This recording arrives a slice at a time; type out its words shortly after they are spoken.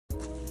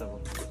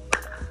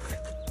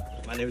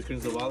My name is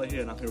Chris Zavala here,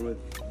 and I'm here with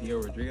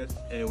Dio Rodriguez.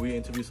 And we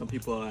interviewed some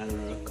people at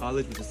our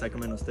college, which is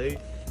Sacramento State.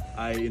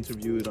 I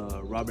interviewed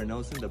Robert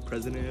Nelson, the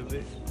president of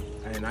it.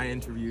 And I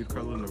interviewed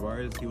Carlos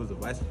Navarez. He was the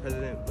vice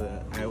president,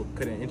 but I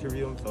couldn't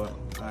interview him, so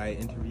I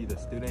interviewed a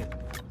student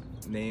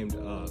named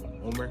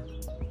Omer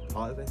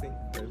Paz, I think.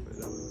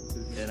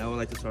 And I would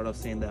like to start off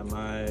saying that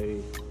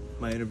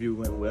my interview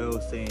went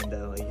well, saying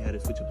that like, he had to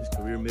switch up his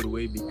career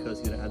midway because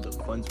he didn't have the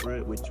funds for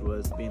it, which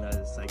was being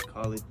a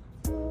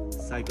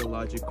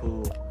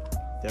psychological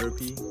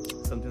therapy,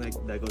 something like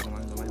that goes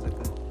along the lines like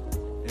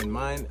that. And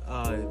mine,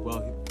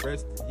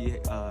 first he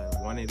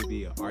wanted to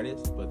be an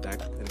artist, but that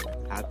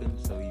couldn't happen,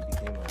 so he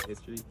became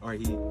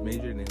he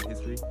majored in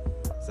history.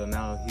 So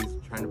now he's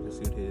trying to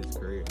pursue his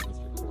career in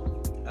history.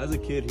 As a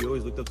kid, he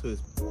always looked up to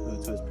his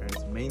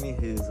parents, mainly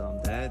his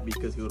dad,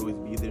 because he would always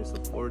be there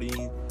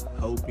supporting,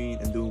 helping,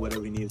 and doing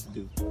whatever he needed to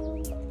do.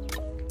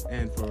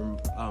 And for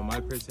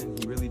my person,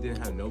 he really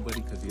didn't have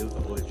nobody because he was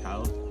the older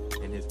child,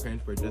 and his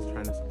parents were just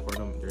trying to support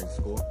him during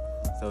school.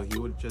 So he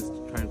would just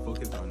try and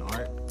focus on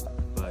art,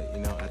 but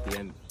at the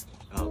end,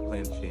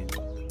 plans changed.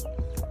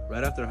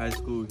 Right after high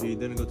school, he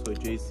didn't go to a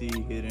JC,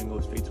 he didn't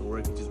go straight to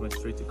work, he just went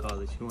straight to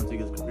college. He wanted to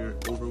get his career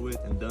over with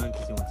and done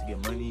because he wanted to get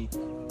money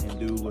and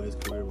do what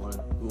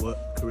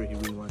career he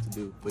really wanted to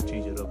do, but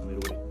change it up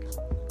midway.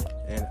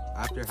 And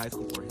after high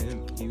school for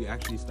him, he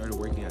actually started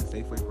working at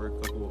Safeway for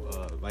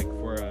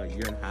for a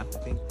year and a half, I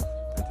think,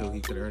 until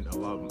he could earn a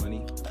lot of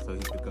money so he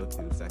could go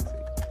to Sac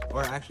State.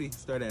 Or actually, he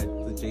started at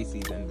the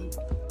JC, then moved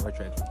or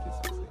transferred to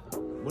Sac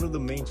State. One of the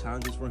main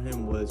challenges for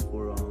him was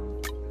for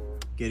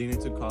getting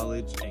into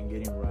college and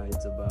getting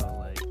rides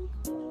about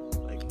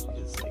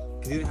because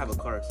he didn't have a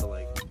car, so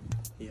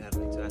he had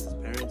to ask his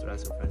parents or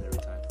ask a friend every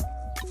time.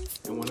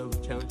 And one of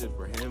the challenges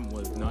for him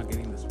was not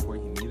getting the support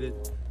he needed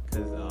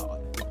because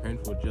his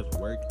parents would just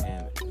work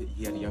and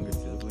he had younger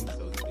siblings,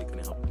 so they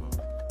couldn't help him out.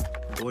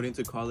 Going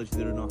into college, he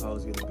didn't know how it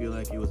was going to be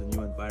like. It was a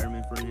new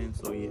environment for him,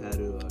 so he had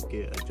to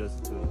get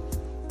adjusted to it.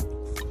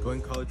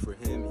 Going college for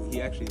him,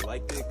 he actually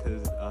liked it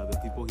because the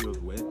people he was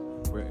with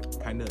were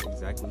kind of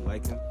exactly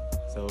like him.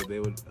 So they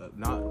would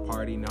not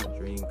party, not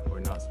drink, or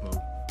not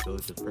smoke. So it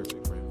was just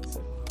perfect for him, he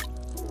said.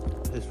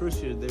 His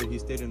first year there, he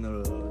stayed in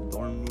a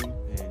dorm room,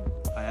 and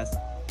I asked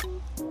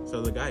him.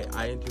 So the guy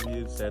I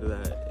interviewed said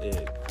that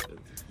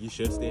you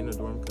should stay in a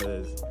dorm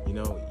because,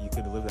 you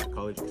could live that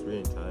college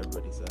experience, how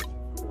everybody says.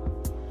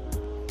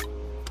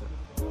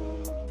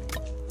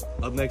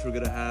 Up next, we're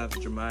going to have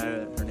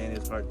Jeremiah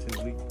Hernandez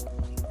Hart-Tinsley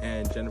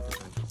and Jennifer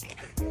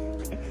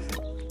Sanchez.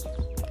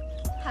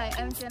 Hi,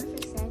 I'm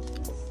Jennifer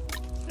Sanchez.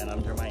 And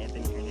I'm Jeremiah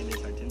Anthony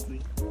Hernandez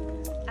Hart-Tinsley.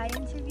 I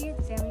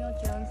interviewed Samuel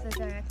Jones, the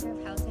Director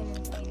of Housing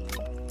and Planning.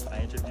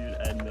 I interviewed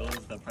Ed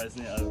Mills, the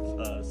President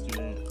of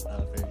Student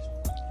Affairs.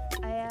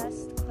 I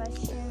asked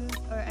questions,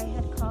 or I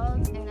had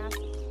called and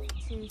asked to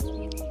speak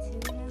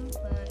to him,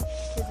 but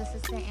his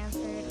assistant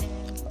answered,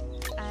 and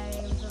I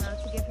was allowed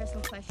to give her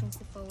some questions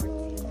to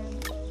forward to him.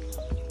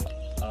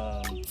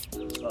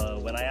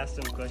 When I asked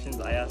him questions,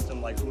 I asked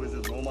him who was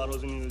his role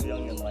models when he was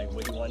young and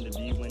what he wanted to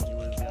be when he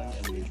was young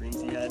and the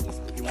dreams he had.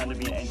 He wanted to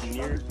be an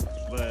engineer,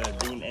 but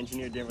being an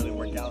engineer didn't really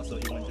work out, so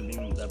he went to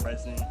being the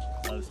president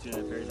of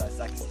Student Affairs at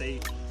Sac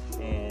State.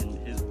 And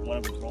one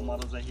of his role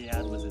models that he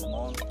had was his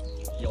mom.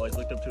 He always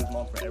looked up to his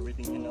mom for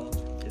everything,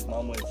 His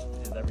mom was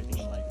his everything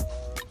in life.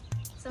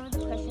 Some of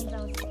the questions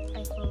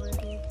I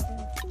forwarded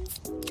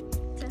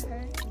to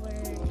her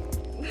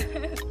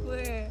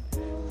were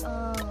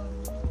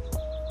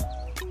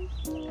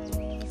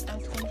I was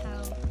asking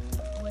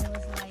what it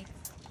was like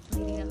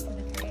leading up to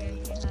the career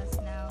he has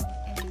now,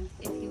 and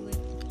if he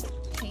would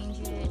change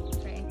it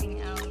for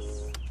anything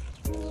else,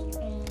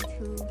 and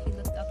who he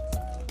looked up to.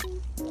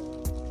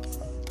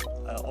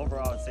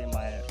 Overall, I'd say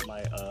my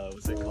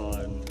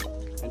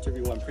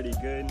interview went pretty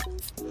good.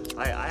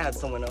 I had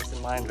someone else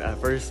in mind at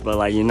first, but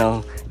it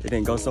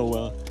didn't go so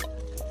well.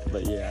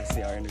 But yeah, I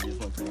see our interviews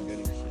went pretty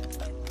good.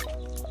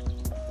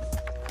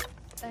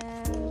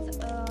 And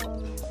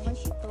when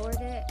she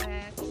forwarded it, I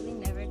actually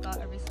never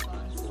got a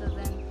response. So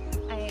then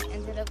I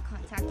ended up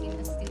contacting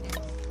a student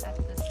at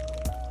the school.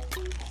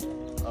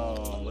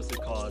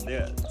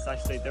 Sac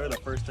State, they were the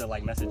first to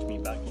message me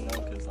back,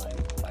 because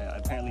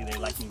apparently they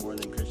like me more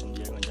than Christian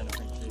Diego and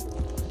Jennifer and shit.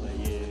 But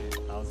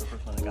yeah, I was the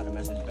first one that got a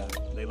message back.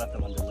 They left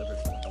them undelivered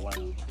for a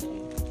while.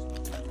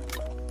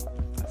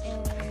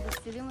 And the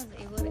student was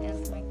able to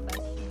answer my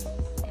questions,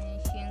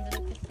 and she ended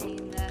up just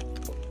saying that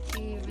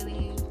she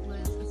really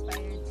was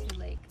inspired to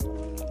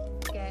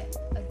get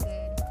a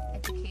good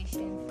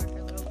education for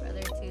her little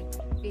brother to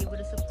be able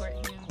to support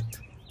him.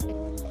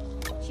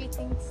 She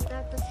thinks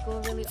that the school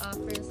really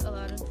offers a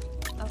lot of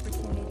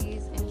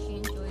opportunities, and she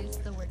enjoys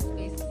the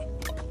workspace.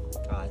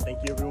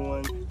 Thank you,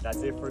 everyone.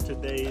 That's it for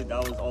today.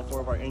 That was all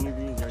 4 of our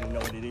interviews. You already know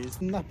what it is.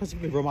 Not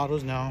specifically role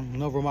models, no.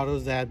 No role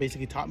models that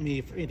basically taught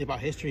me anything about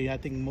history. I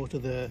think most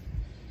of the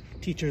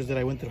teachers that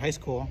I went through high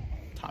school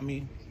taught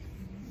me,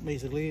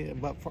 basically.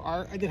 But for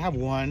art, I did have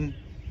one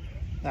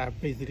that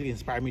basically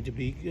inspired me to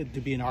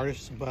be an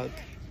artist. But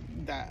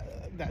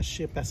that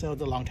ship that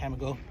sailed a long time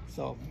ago.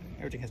 So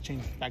everything has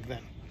changed back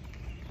then.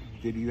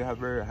 Did you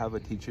ever have a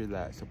teacher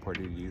that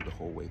supported you the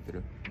whole way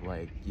through?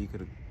 Like you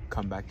could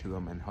come back to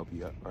them and help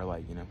you out, or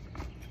like, you know,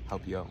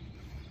 help you out?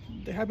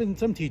 There have been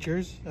some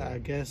teachers. I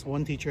guess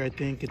one teacher, I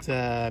think it's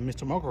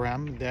Mr.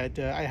 Mokaram, that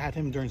I had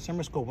him during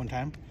summer school one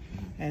time,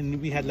 and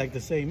we had like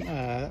the same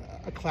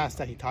a class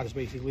that he taught us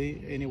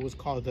basically, and it was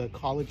called the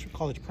college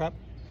prep.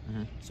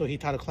 So he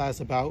taught a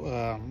class about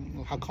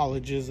how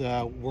colleges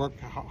work,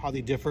 how they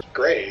differ.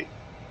 Great,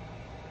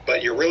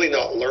 but you're really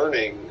not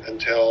learning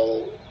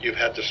until you've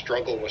had to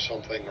struggle with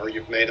something, or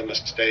you've made a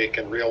mistake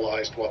and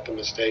realized what the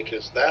mistake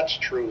is. That's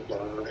true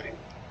learning.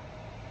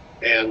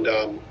 And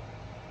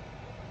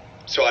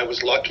so I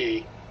was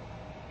lucky,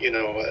 you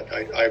know,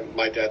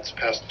 my dad's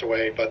passed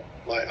away, but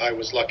I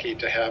was lucky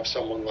to have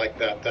someone like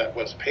that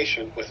was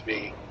patient with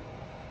me,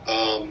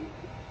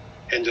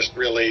 and just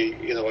really,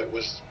 you know, it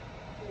was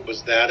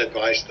that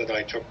advice that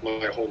I took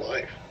my whole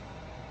life.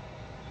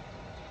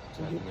 It's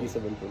a good piece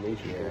of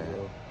information,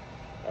 bro.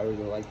 I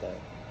really like that.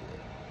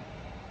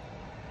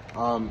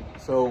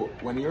 So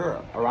when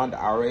you're around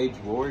our age,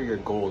 what were your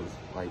goals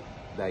like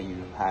that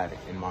you had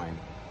in mind?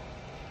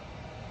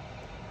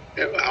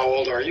 How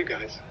old are you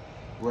guys?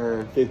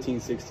 We're 15,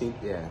 16.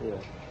 Yeah.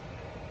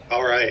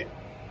 All right.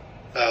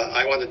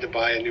 I wanted to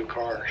buy a new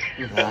car.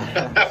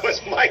 That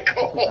was my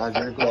goal.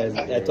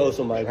 That's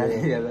also my goal.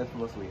 Yeah, that's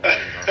mostly.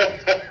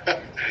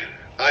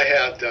 I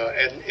had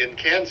in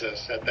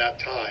Kansas at that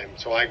time.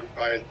 So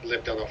I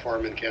lived on a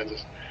farm in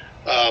Kansas.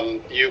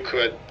 You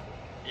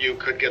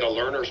could get a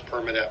learner's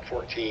permit at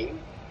 14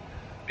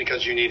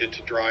 because you needed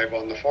to drive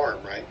on the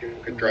farm, right? You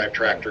could drive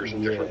tractors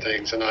and different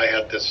things. And I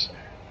had this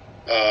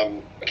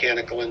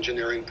mechanical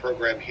engineering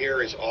program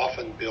here is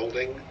often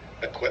building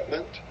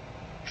equipment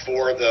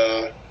for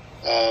the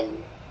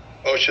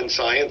ocean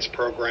science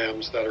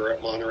programs that are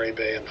at Monterey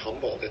Bay and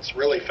Humboldt. It's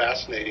really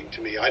fascinating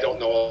to me. I don't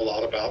know a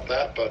lot about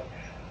that, but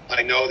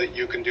I know that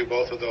you can do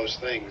both of those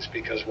things,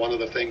 because one of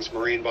the things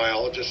marine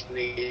biologists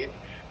need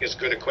is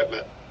good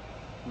equipment.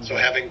 So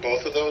having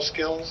both of those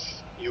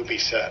skills, you'll be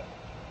set.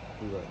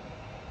 Right.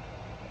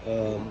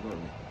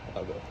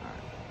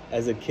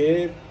 As a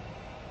kid,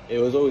 it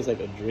was always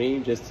like a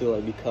dream just to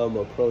like become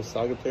a pro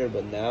soccer player,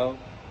 but now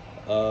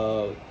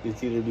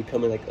it's either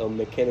becoming like a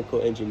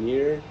mechanical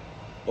engineer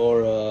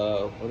or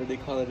what do they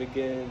call it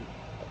again?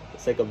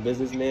 It's like a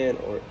businessman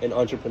or an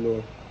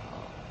entrepreneur.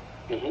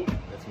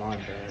 That's mine,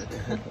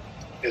 man.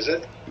 Is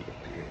it?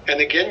 And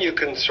again, you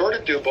can sort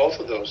of do both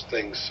of those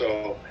things.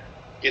 So,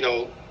 you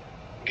know,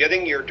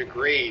 getting your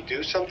degree,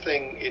 do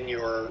something in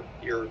your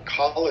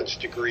college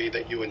degree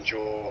that you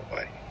enjoy.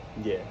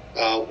 Yeah.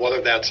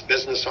 Whether that's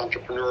business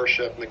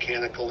entrepreneurship,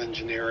 mechanical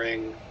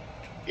engineering.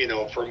 You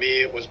know, for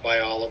me, it was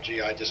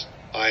biology.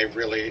 I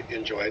really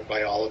enjoyed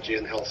biology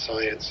and health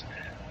science.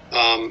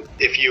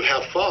 If you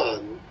have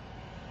fun,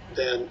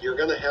 then you're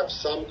going to have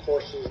some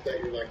courses that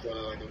you're like,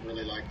 well, I don't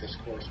really like this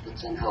course, but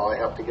somehow I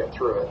have to get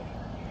through it.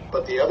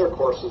 But the other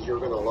courses you're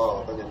going to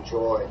love and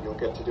enjoy. You'll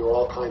get to do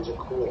all kinds of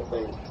cool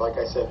things. Like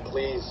I said,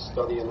 please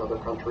study in other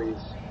countries.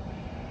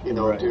 You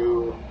know,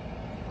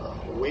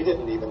 we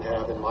didn't even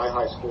have, in my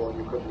high school,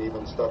 you couldn't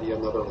even study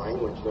another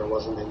language. There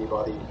wasn't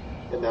anybody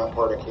in that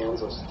part of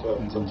Kansas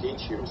to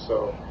teach you.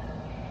 So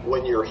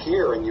when you're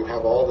here and you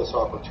have all this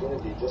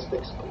opportunity, just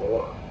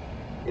explore.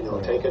 You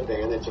know, take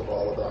advantage of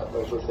all of that.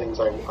 Those are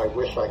things I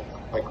wish I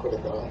could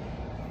have done.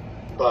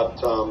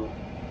 But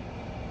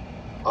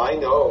I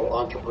know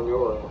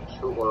entrepreneurs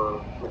who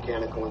were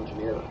mechanical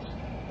engineers.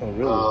 Oh,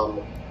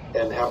 really?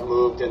 And have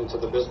moved into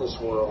the business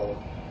world.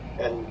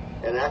 And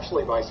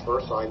actually vice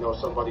versa. I know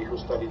somebody who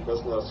studied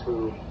business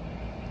who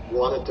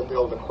wanted to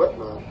build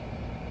equipment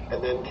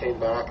and then came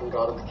back and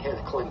got a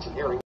mechanical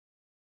engineering